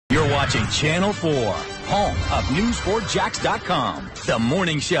You're watching Channel 4, home of News4Jax.com. The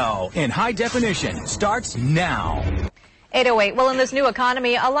morning show in high definition starts now. 8:08. Well, in this new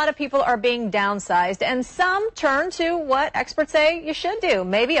economy, a lot of people are being downsized, and some turn to what experts say you should do.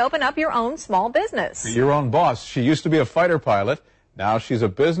 Maybe open up your own small business. Your own boss. She used to be a fighter pilot. Now she's a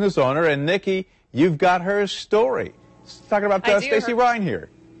business owner. And, Nikki, you've got her story. Talking about Stacie Rine here.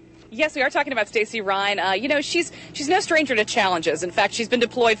 Yes, we are talking about Stacie Rine. You know, she's no stranger to challenges. In fact, she's been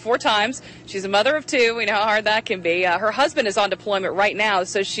deployed 4 times. She's a mother of 2. We know how hard that can be. Her husband is on deployment right now,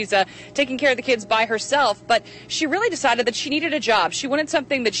 so she's taking care of the kids by herself. But she really decided that she needed a job. She wanted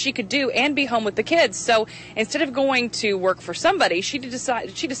something that she could do and be home with the kids. So instead of going to work for somebody, she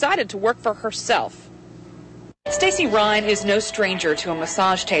decided to work for herself. Stacie Rine is no stranger to a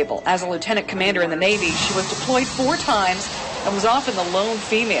massage table. As a lieutenant commander in the Navy, she was deployed 4 times and was often the lone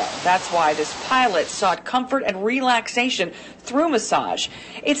female. That's why this pilot sought comfort and relaxation through massage.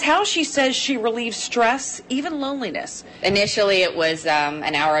 It's how she says she relieves stress, even loneliness. Initially, it was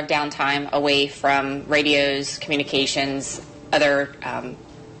an hour of downtime away from radios, communications, other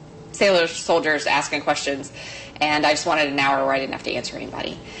sailors, soldiers asking questions. And I just wanted an hour where I didn't have to answer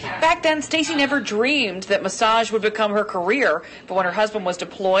anybody. Back then, Stacie never dreamed that massage would become her career. But when her husband was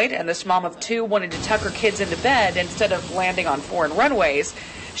deployed and this mom of 2 wanted to tuck her kids into bed instead of landing on foreign runways,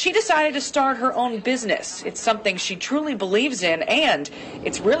 she decided to start her own business. It's something she truly believes in, and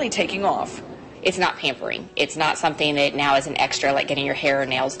it's really taking off. It's not pampering. It's not something that now is an extra, like getting your hair or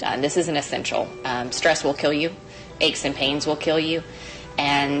nails done. This is an essential. Stress will kill you. Aches and pains will kill you.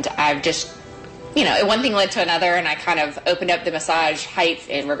 And I've just... You know, one thing led to another, and I kind of opened up the Massage Heights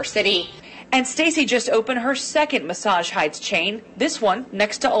in River City. And Stacie just opened her second Massage Heights chain, this one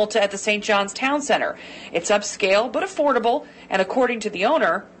next to Ulta at the St. John's Town Center. It's upscale but affordable, and according to the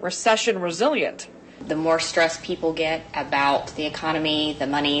owner, recession resilient. The more stress people get about the economy, the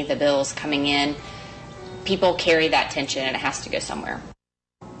money, the bills coming in, people carry that tension, and it has to go somewhere.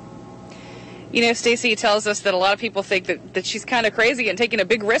 You know, Stacie tells us that a lot of people think that she's kind of crazy and taking a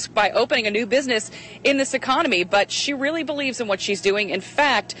big risk by opening a new business in this economy, but she really believes in what she's doing. In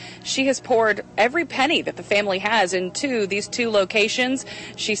fact, she has poured every penny that the family has into these 2 locations.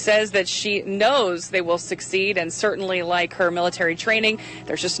 She says that she knows they will succeed, and certainly like her military training,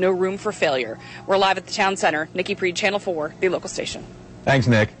 there's just no room for failure. We're live at the town center. Nikki Preed, Channel 4, the local station. Thanks,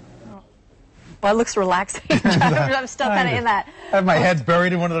 Nick. Well, it looks relaxing. I'm still kind of in that. I have my head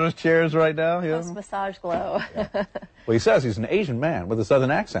buried in one of those chairs right now. Post-massage glow. Yeah. Well, he says he's an Asian man with a southern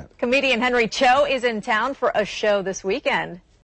accent. Comedian Henry Cho is in town for a show this weekend.